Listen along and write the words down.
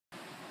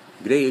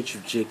Good day,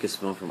 YouTube Jake is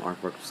from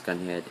Artwork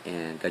Scanhead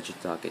and Gadget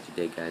Talk, and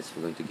today guys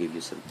we're going to give you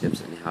some tips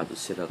on how to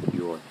set up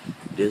your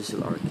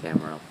DSLR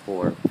camera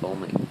for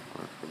filming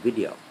or for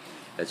video.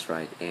 That's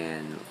right,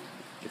 and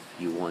if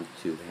you want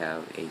to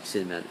have a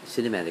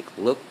cinematic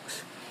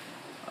looks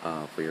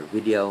for your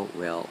video,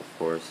 well, of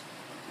course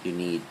you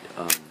need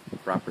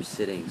proper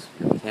settings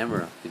for your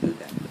camera to do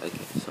that.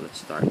 Okay, so let's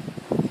start.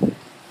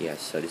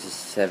 Yes, so this is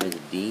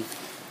 70D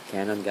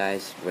Canon,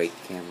 guys. Great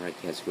camera, it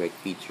has great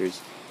features.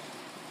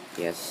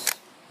 Yes,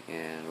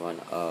 and one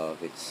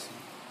of its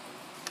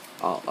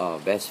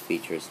best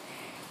features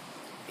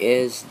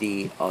is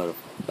the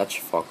touch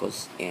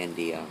focus and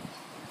the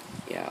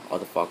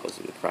autofocus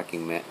with the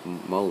tracking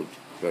mode.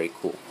 Very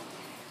cool.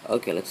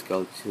 Okay, let's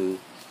go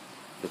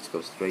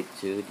straight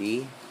to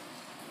the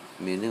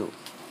menu.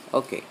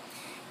 Okay,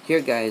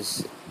 here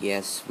guys,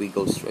 yes, we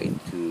go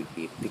straight to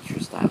the picture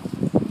style.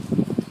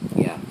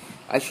 Yeah,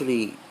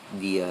 actually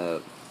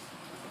the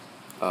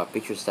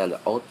picture style, the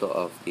auto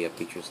of the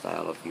picture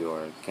style of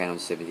your Canon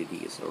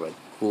 70D is already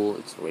cool,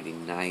 it's already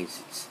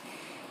nice, it's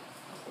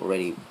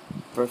already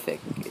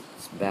perfect,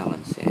 it's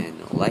balanced, and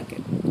I like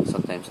it.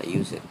 Sometimes I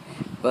use it.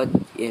 But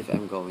if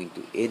I'm going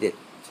to edit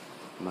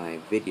my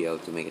video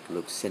to make it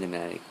look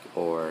cinematic,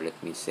 or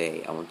let me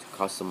say I want to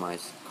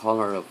customize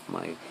color of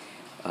my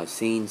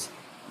scenes,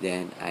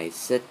 then I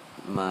set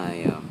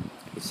my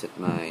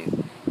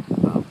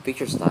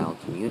picture style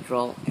to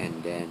neutral,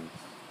 and then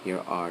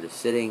here are the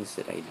settings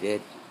that I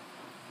did.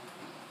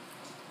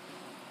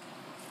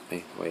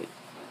 Wait.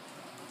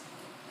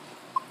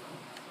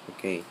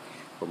 Okay,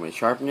 for my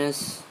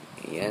sharpness,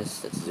 yes,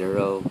 that's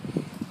 0.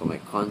 For my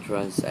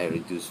contrast, I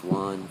reduce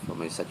 1. For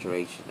my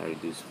saturation, I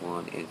reduce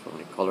 1. And for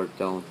my color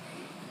tone,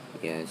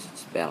 yes,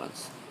 it's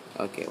balanced.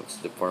 Okay, what's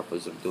the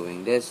purpose of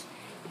doing this?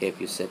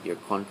 If you set your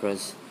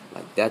contrast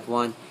like that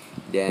one,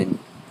 then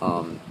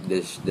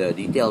the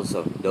details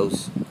of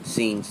those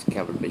scenes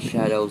covered by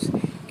shadows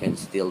can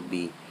still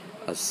be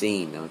a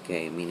scene.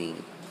 Okay,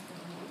 meaning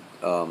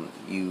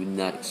you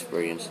not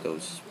experience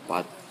those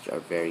spots which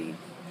are very,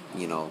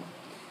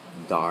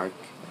 dark.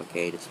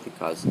 Okay, that's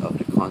because of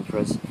the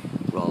contrast.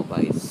 Well,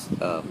 by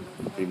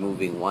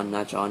removing one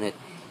notch on it,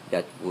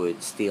 that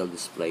would still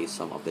display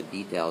some of the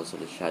details of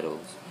the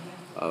shadows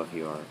of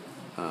your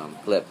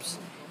clips.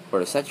 For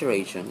the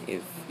saturation,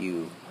 if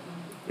you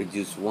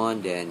reduce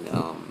one, then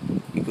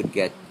you could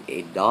get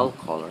a dull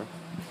color.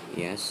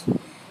 Yes,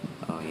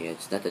 yeah,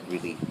 it's not that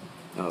really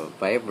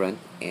vibrant,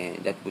 and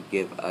that would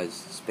give us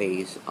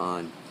space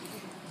on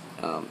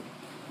um,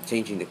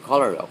 changing the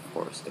color, of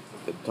course,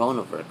 the tone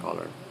of our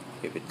color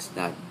if it's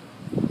not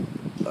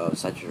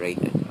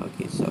saturated.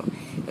 Okay, so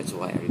that's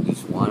why I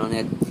reduced 1 on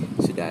it,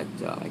 so that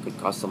I could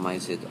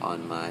customize it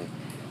on my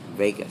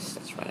Vegas.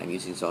 That's right, I'm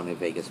using Sony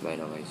Vegas, by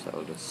the way.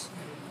 So this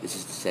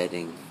is the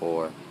setting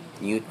for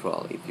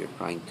neutral. If you're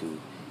trying to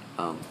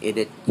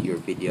edit your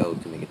video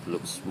to make it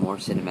look more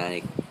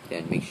cinematic,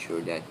 then make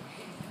sure that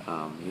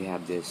you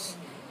have this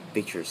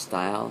picture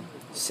style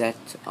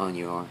set on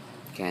your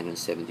Canon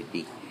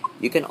 70D.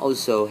 You can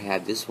also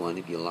have this one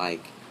if you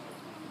like.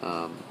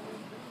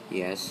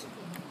 Yes,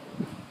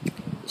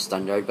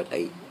 standard, but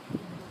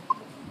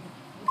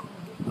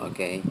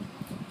okay,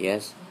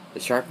 yes, the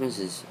sharpness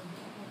is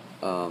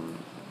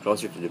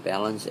closer to the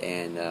balance,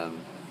 and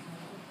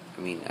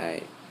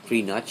I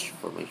 3 notch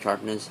for my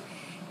sharpness.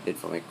 Then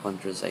for my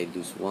contrast, I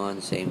do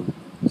 1. Same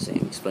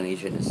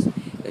explanation as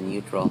the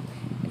neutral,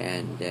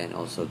 and then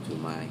also to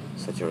my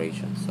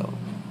saturation. So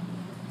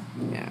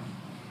yeah,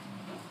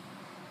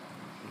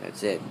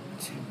 that's it.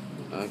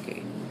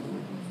 Okay,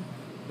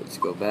 let's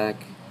go back.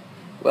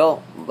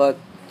 Well, but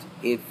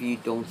if you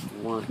don't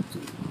want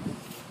to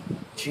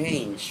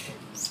change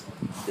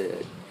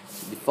the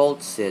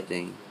default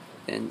setting,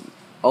 then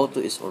auto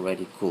is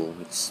already cool.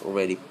 It's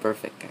already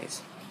perfect,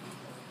 guys.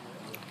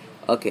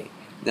 Okay,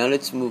 now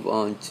let's move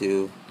on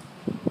to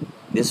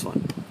this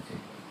one.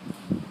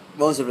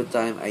 Most of the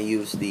time I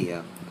use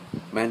the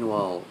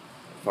manual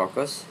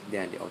focus,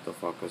 then the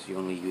autofocus. You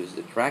only use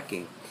the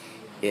tracking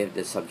if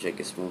the subject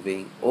is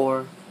moving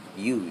or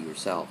you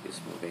yourself is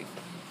moving,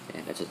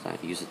 and that's the time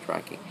to use the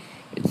tracking.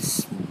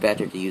 It's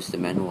better to use the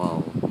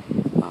manual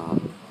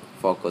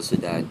focus, so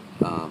that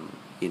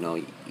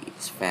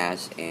it's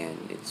fast and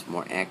it's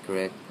more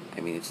accurate.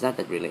 It's not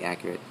that really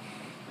accurate.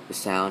 The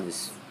sound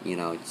is,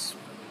 it's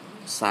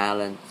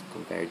silent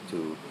compared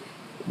to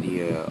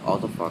the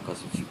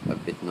autofocus, which is a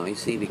bit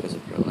noisy because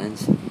of your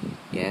lens.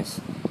 Yes,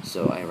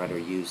 so I rather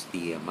use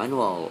the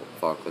manual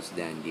focus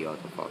than the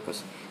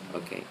autofocus.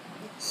 Okay,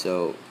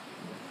 so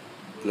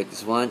click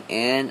this one,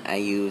 and I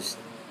use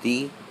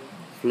the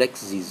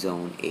Flexi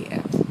Zone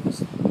AF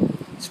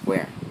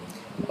square.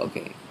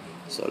 Okay,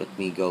 so let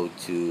me go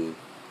to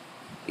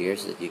here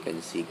so that you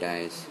can see,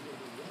 guys.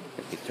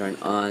 Let me turn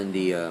on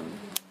the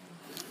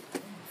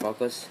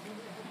focus.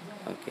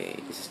 Okay,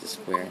 this is the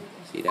square.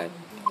 See that?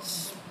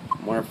 It's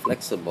more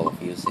flexible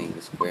using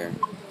the square,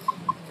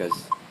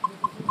 because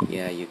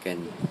yeah, you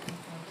can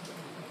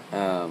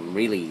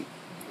really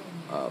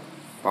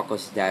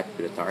focus that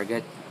to the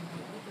target.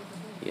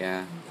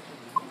 Yeah,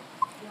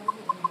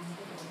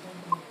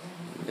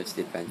 That's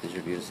the advantage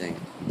of using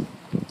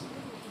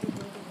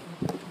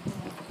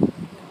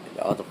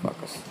the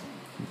autofocus.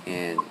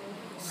 And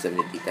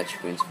 70p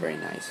touchscreen is very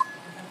nice.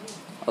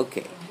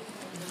 Okay,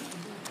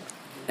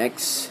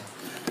 next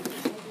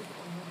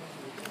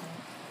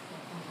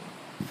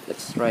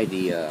let's try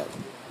the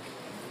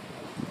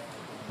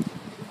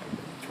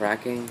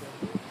tracking.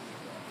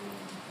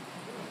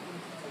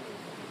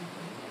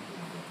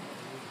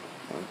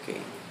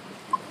 Okay,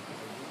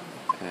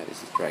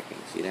 this is tracking.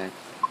 See that?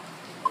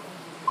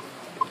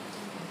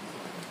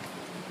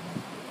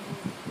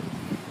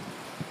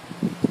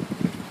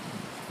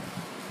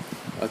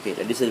 Okay,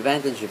 the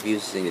disadvantage of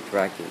using the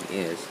tracking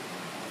is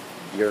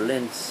your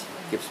lens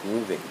keeps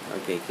moving.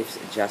 Okay, keeps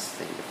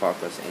adjusting the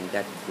focus, and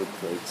that would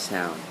create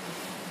sound,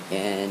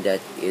 and that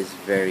is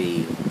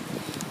very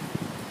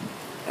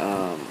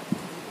um,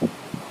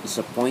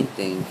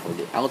 disappointing for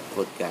the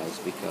output guys,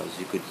 because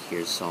you could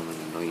hear so many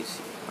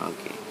noisy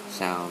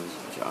sounds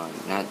which are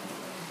not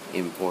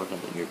important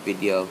in your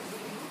video.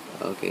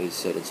 Okay,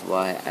 so that's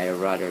why I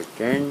rather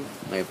turn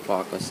my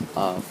focus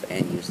off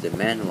and use the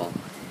manual,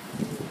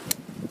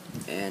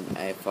 and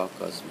I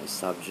focus my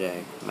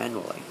subject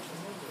manually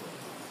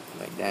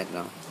like that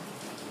now.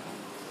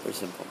 Very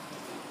simple.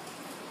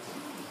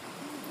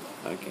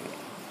 Okay,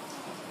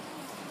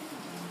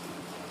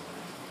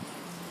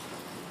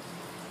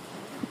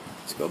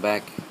 let's go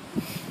back.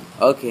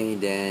 Okay,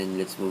 then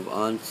let's move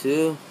on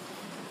to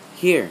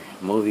here,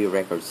 movie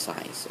record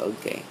size.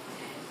 Okay,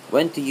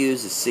 when to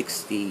use the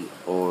 60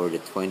 or the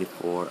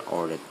 24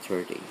 or the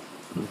 30.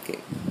 Okay,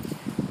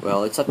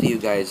 well, it's up to you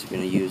guys if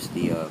you're gonna use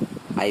the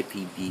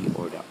IPB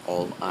or the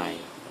all I.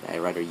 I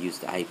rather use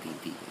the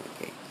IPB.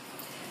 Okay,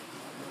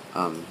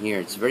 here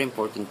it's very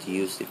important to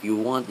use, if you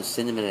want the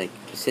cinematic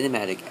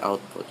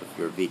output of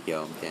your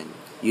video, then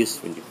use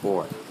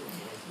 24.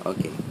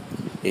 Okay,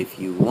 if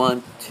you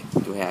want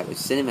to have a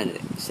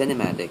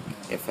cinematic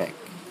effect,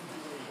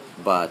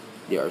 but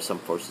there are some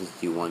portions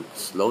you want to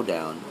slow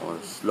down or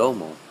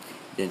slow-mo,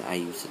 then I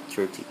use a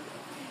 30.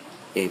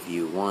 If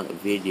you want a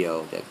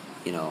video that,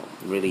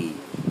 really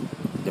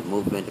the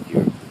movement of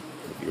your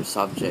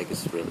subject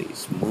is really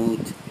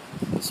smooth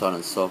and so on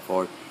and so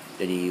forth,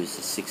 then you use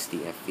the 60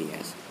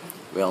 fps.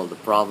 Well, the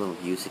problem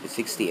of using the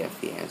 60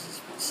 fps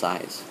is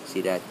size.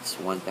 See that it's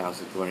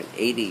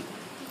 1280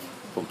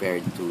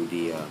 compared to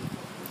the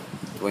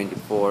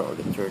 24 or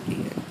the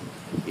 30.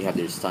 You have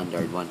their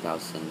standard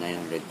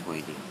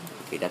 1920.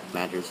 Okay, that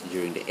matters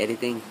during the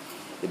editing.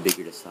 The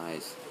bigger the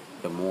size,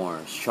 the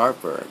more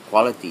sharper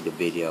quality the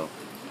video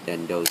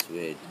than those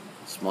with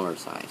smaller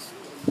size.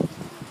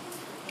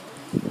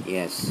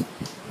 Yes.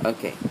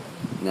 Okay,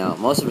 now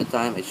most of the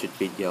time I shoot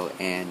video,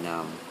 and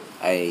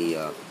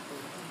I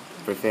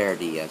prefer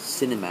the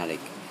cinematic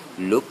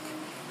look,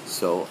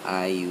 so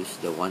I use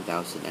the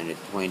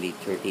 1020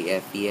 30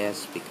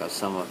 fps, because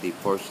some of the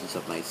portions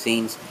of my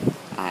scenes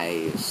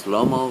I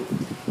slow-mo.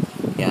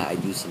 Yeah, I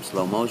do some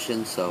slow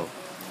motion, so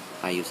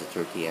I use a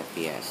 30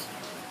 fps.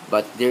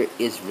 But there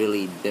is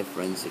really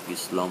difference if you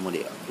slow-mo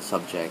the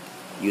subject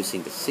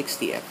using the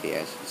 60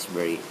 fps. It's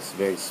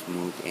very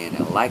smooth, and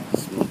I like the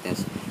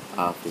smoothness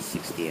of the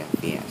 60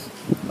 fps.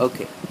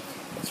 Okay,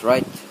 that's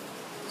right.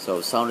 So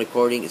sound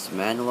recording is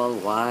manual.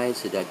 Why?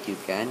 So that you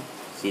can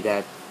see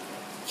that,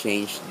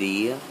 change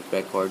the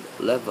record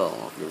level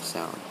of your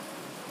sound,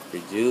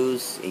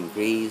 reduce,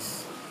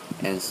 increase,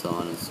 and so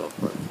on and so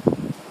forth.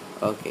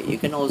 Okay, you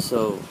can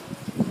also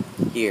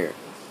here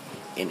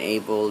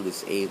enable,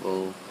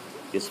 disable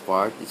this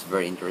part. It's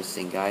very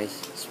interesting,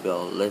 guys. It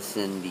will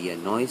listen the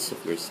noise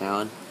of your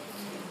sound.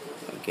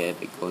 Okay,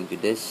 by going to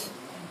this.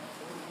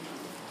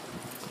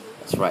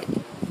 That's right.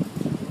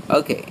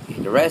 Okay,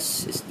 the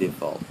rest is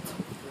default.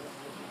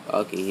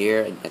 Okay,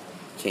 here I didn't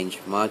change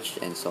much,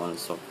 and so on and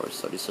so forth.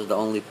 So this is the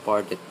only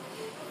part that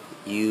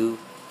you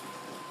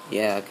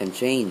can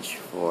change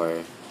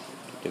for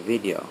the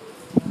video.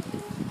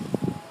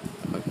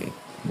 Okay,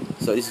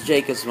 so this is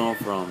Jake Asmo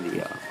from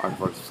the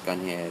Artworks of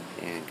Scanhead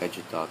and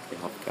Gadget Talk. I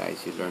hope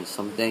guys you learned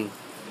something.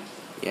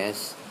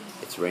 Yes,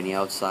 it's rainy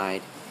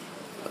outside,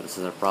 but this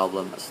is a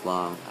problem as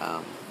long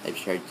I've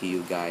shared to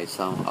you guys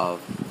some of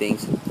the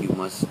things that you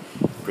must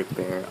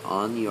prepare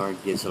on your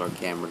DSLR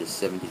camera, the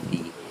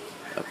 70D.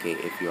 Okay,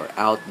 if you're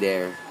out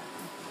there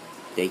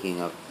taking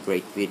up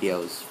great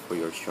videos for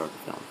your short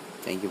film.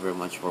 Thank you very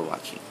much for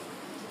watching.